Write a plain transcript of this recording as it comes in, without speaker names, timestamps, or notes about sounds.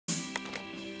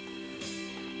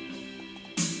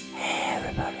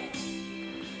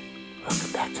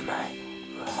to my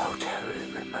hotel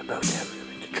room in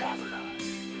the travel lodge.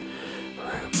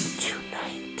 Room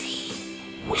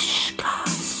 219, Wishka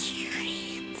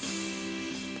Street.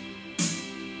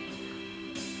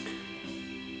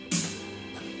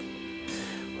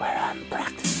 Where I'm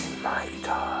practicing my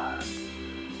guitar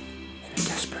in a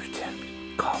desperate attempt to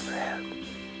call for help,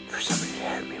 for somebody to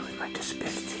help me with my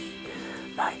disability,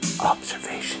 my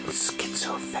observation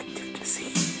schizoaffective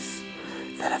disease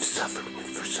that I've suffered with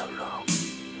for so long.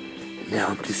 And now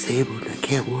I'm disabled and I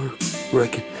can't work. I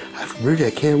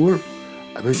can't work.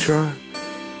 I've been trying.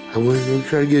 I went and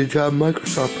tried to get a job at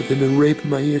Microsoft, but they've been raping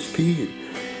my ESP.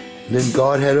 And then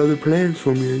God had other plans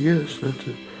for me, I guess.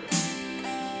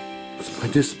 It's my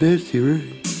disability,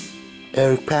 really.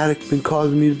 Eric Paluk been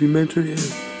causing me to be mentally ill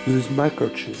with his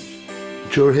microchips.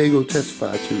 Joel Heegel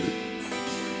testified to it.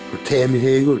 Or Tammy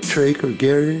Heegel, or Trake, or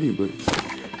Gary, anybody.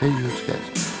 Any of those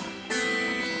guys.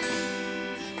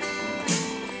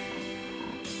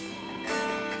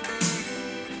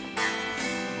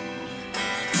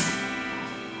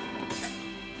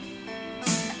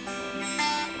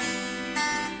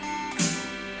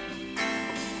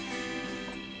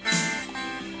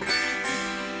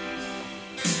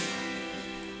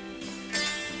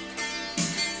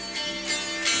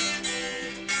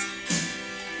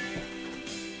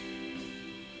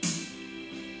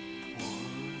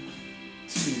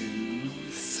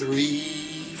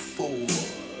 Three, four.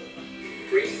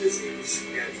 Brain disease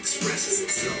that expresses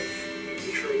itself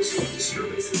in terms of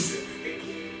disturbances in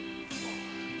thinking. 1,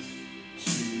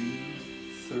 2,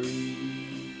 3,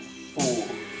 4.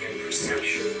 And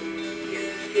perception and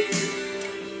behavior.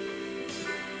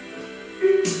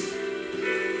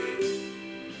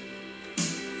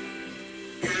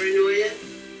 Paranoia,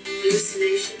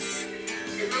 hallucinations,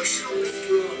 emotional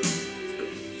withdrawal.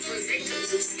 For victims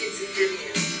of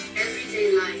schizophrenia, everyday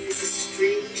life is a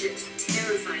strange and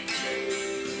terrifying journey.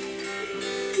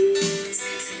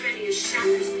 Schizophrenia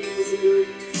shatters people's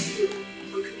ability to feel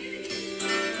or communicate,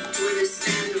 to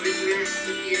understand or interact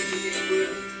with the everyday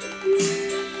world.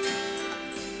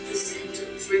 The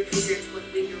symptoms represent what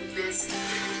we know best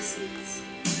about disease.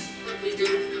 What we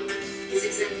don't know is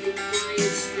exactly why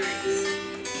it strikes,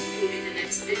 who will be the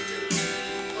next victim,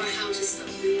 or how to stop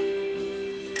it.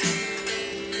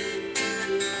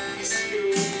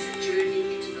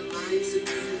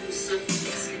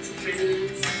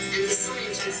 And the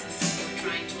scientists are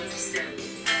trying to understand it.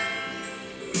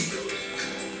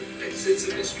 It's a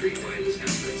mystery why this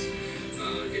happens.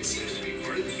 It seems to be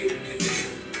part of the human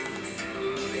condition,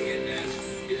 in that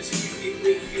it is a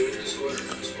uniquely human disorder,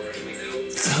 as far as we know.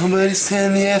 Somebody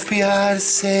send the FBI to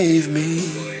save me.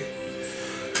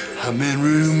 I'm in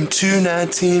room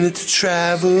 219 at the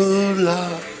travel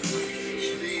lodge.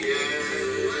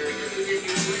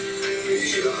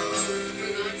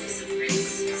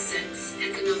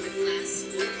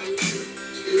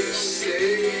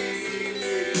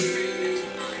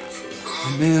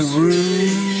 I'm in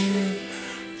room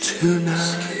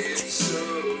 219.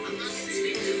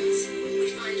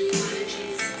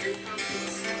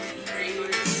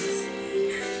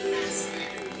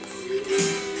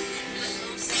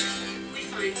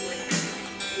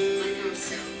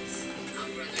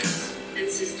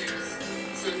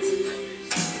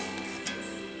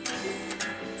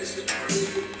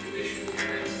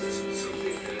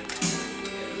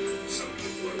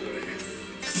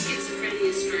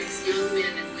 Schizophrenia strikes young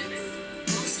men and women,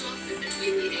 most often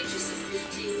between the ages of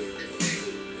 15 and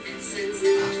 30, and sends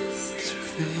them into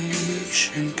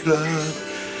Salvation Club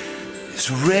is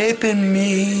raping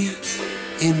me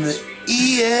in the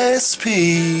ESP.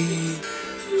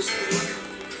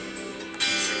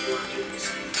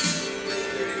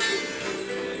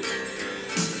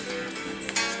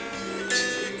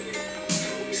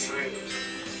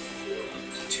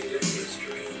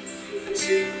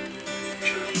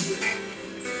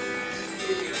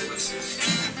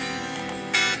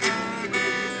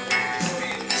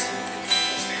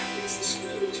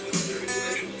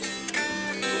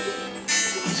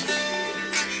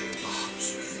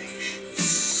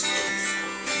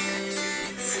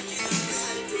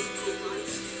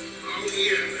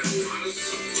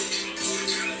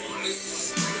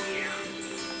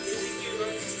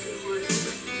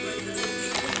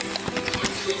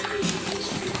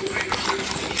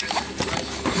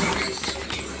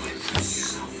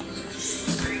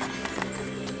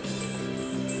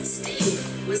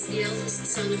 was the eldest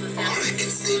son of a family. All I can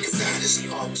think about is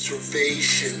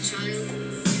observation.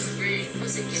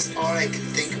 It's all I can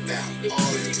think about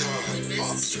all the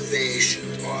time. Observation,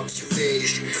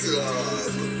 observation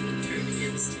club. Turned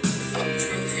against him,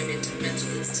 drove him into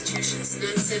mental institutions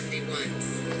not 71,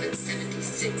 but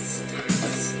 76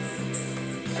 times.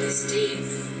 Steve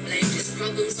blamed his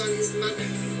problems on his mother,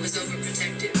 who was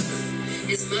overprotective.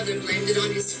 His mother blamed it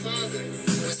on his father,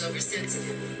 who was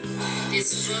oversensitive.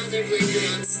 His father blamed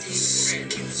it on Steve's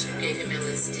friends, who gave him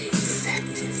LSD.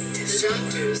 The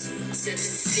doctors said that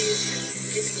Steve had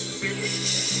schizophrenia.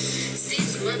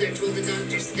 Steve's mother told the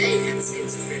doctors they had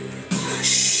schizophrenia.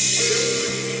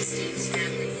 Nobody in Steve's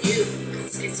family knew what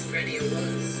schizophrenia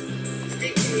was.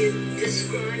 Can you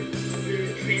describe the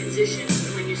transition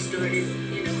when you started,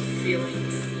 feeling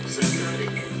psychotic?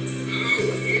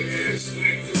 Oh, yes, I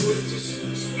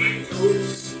go to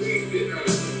sleep in a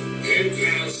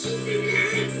penthouse in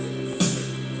Manhattan,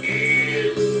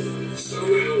 and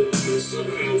somehow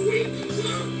wake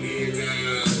up in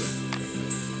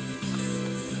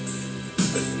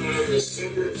the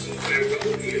suburbs of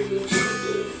Nairobi in the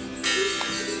jungle.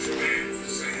 This is dramatic,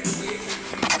 sadly.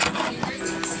 In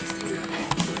 1969,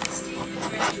 Steve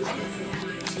graduated from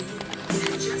MIT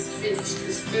and just finished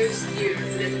his first year of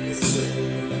medical school.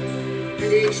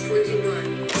 At age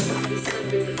 21, he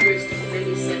suffered the first of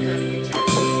many psychotic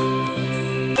attacks.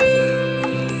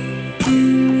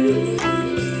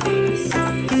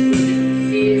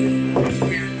 Fear,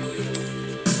 paranoia.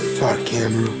 It's our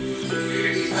camera.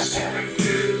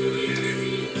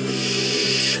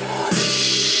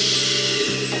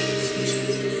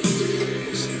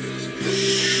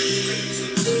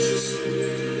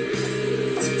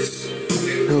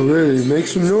 No, really, make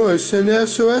some noise. Send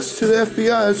SOS to the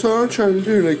FBI. That's all I'm trying to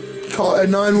do. Like, call at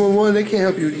 911. They can't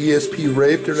help you with ESP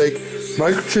rape. They're like,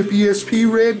 microchip ESP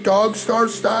rape, DOGSTAR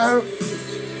style.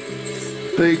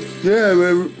 Like, yeah,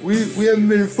 we haven't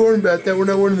been informed about that. We're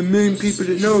not one of the million people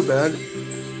that know about it.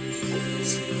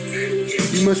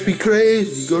 You must be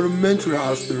crazy. You go to a mental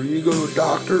hospital. You go to a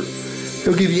doctor.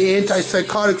 They'll give you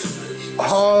antipsychotics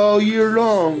all year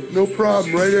long. No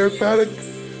problem, right, Eric Paluk?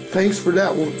 Thanks for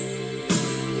that one.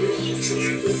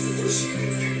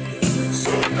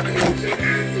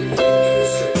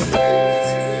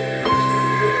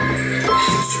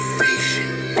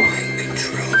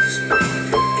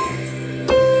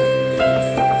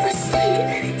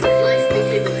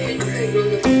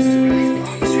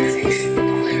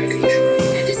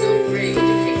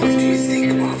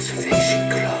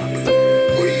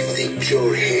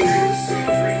 Joel Heegel,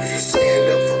 if you stand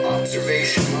up for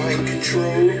observation mind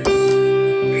control.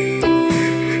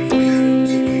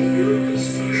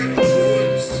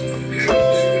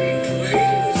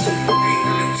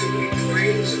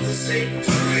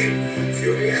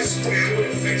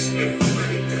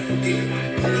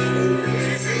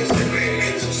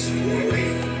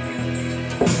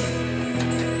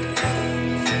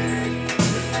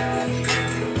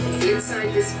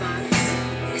 Inside this box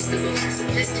is the most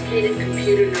sophisticated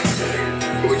computer known to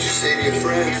man. What'd you say to your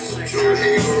friends, Joel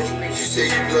Heegel? Did you say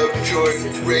you love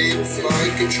enjoying rape,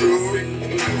 mind control?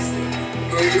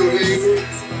 Right, Joel Heegel?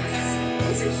 This box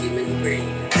is a human brain.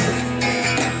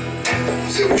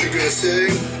 Is that what you're gonna say?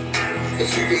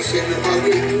 That's what you're gonna say to the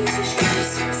public?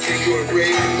 You're doing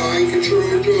rape and mind control,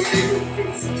 Joel Heegel?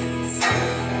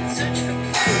 Search for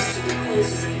clues to the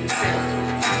causes of insanity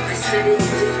by studying the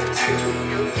difference between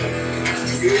healthy and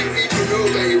You need people know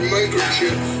about your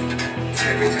microchips.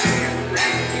 Every time I have a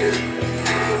brain here,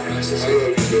 process I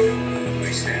love you, though.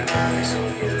 my snap, my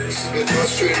softwares. It's been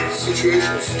frustrating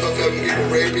situation. It's tough having people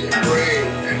raping your brain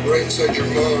right inside your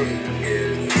mind.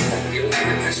 And the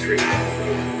ultimate mystery of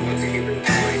what the human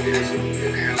mind is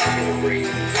and how the human brain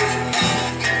functions.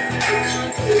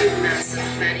 a convoluted mass of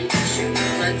fatty tissue,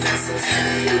 blood vessels,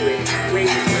 and fluid weighing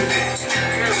 1 to 2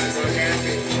 pounds on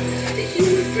average. The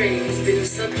human brain has been the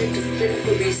subject of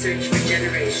clinical research for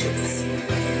generations.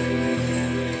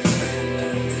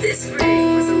 This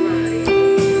brain was alive 4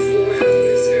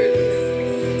 hours earlier.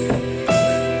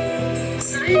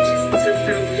 Scientists have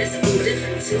found physical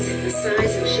differences in the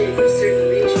size and shape of certain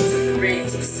regions of the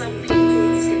brains of some people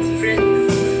with schizophrenia,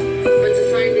 but the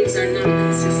findings are not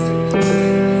consistent.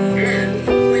 And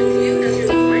when viewed under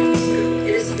the microscope,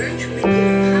 it is virtually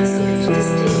impossible to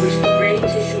distinguish the brain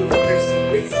tissue of a person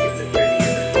with schizophrenia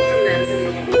from that of a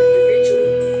normal individual.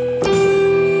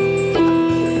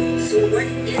 So what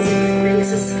is it that makes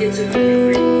a schizophrenic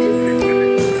brain different from a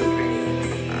normal brain?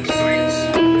 Science is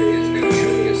now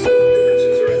showing us that the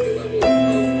differences are at the level of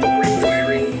brain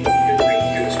wiring and brain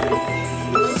chemistry.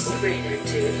 Most brain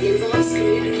activity involves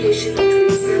communication between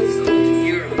cells called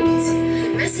neurons.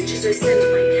 Messages are sent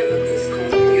by chemicals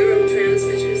called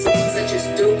neurotransmitters, such as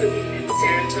dopamine and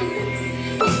serotonin.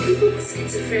 In people with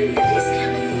schizophrenia, these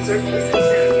chemicals are often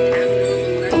found at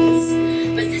abnormal levels.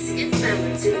 But this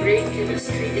imbalance in brain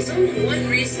chemistry is only one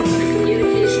reason for the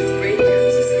communications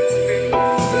breakdowns of schizophrenia.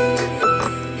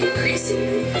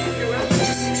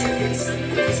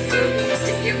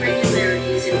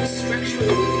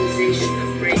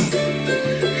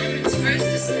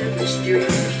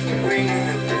 brain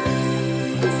number.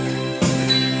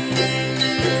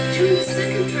 During the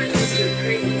second trimester of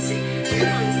pregnancy,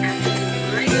 neurons actively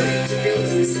migrate to build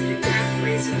specific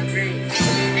pathways in the brain.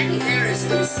 Any errors in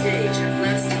this stage have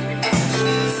lasting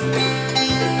repercussions.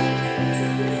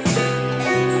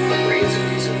 The brains of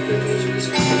these individuals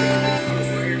are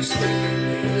hardwired so that the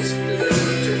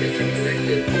neurons are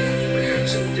interconnected,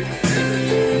 perhaps in different patterns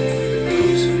than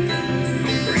those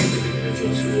of brains of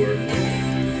individuals who are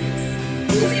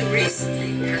only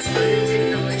recently has modern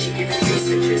technology given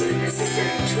researchers the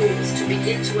necessary tools to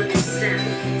begin to understand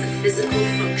the physical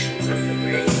functions of the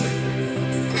brain.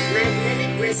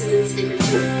 Magnetic resonance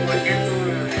imaging, or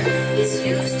MRI, is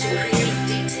used to create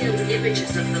detailed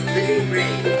images of the living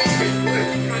brain and work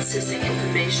processing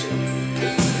information.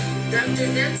 Dr.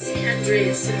 Nancy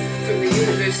Andreasen from the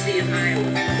University of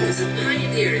Iowa was a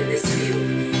pioneer in this field.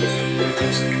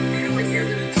 There's compelling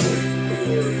evidence for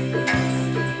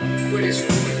what is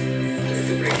wrong with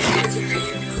the brain.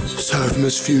 Sorry for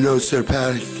missing a few notes there,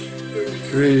 Patty.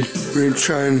 Really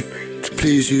trying to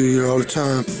please you all the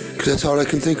time, because that's all I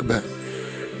can think about.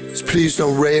 Just please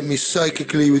don't rape me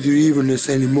psychically with your evilness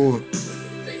anymore.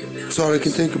 That's all I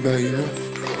can think about, you know?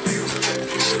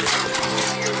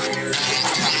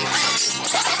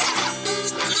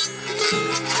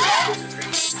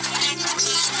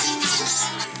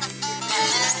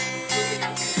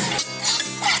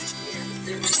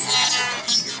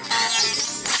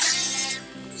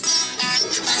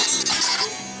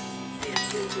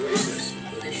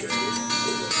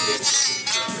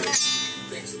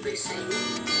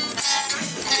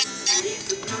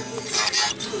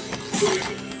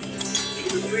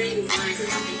 The brain wider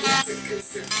begins at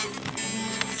conception.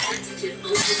 Sensitive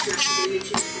ultrasonic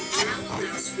imaging now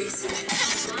allows researchers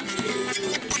to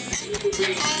quantitate the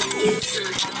brain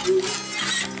inside the womb.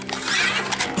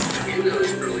 In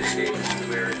those early stages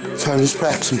where Time to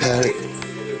practice, Patty.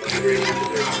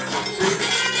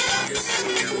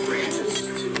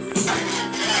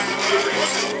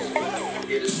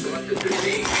 it is thought that there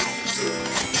may be some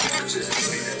differences in the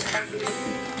way that's happening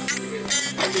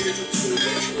with individuals who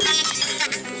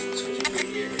eventually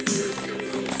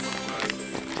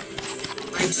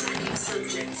By tracking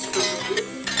subjects from the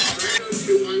womb right on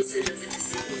through onset of the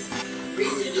disease,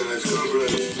 researchers when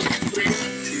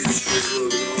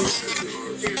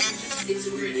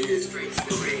schizophrenia strikes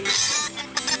the brain.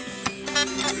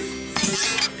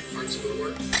 parts of the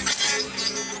work,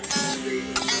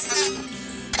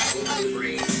 the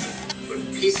brain, but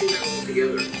piecing that all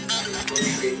together to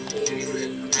functioning whole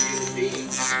unit of a human being,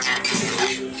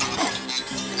 emotions,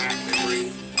 memory,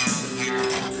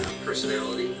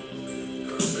 personality,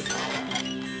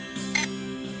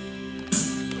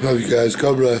 Love you guys.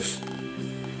 God bless.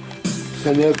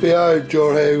 Send the FBI,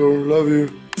 Joel Heegel. Love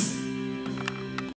you.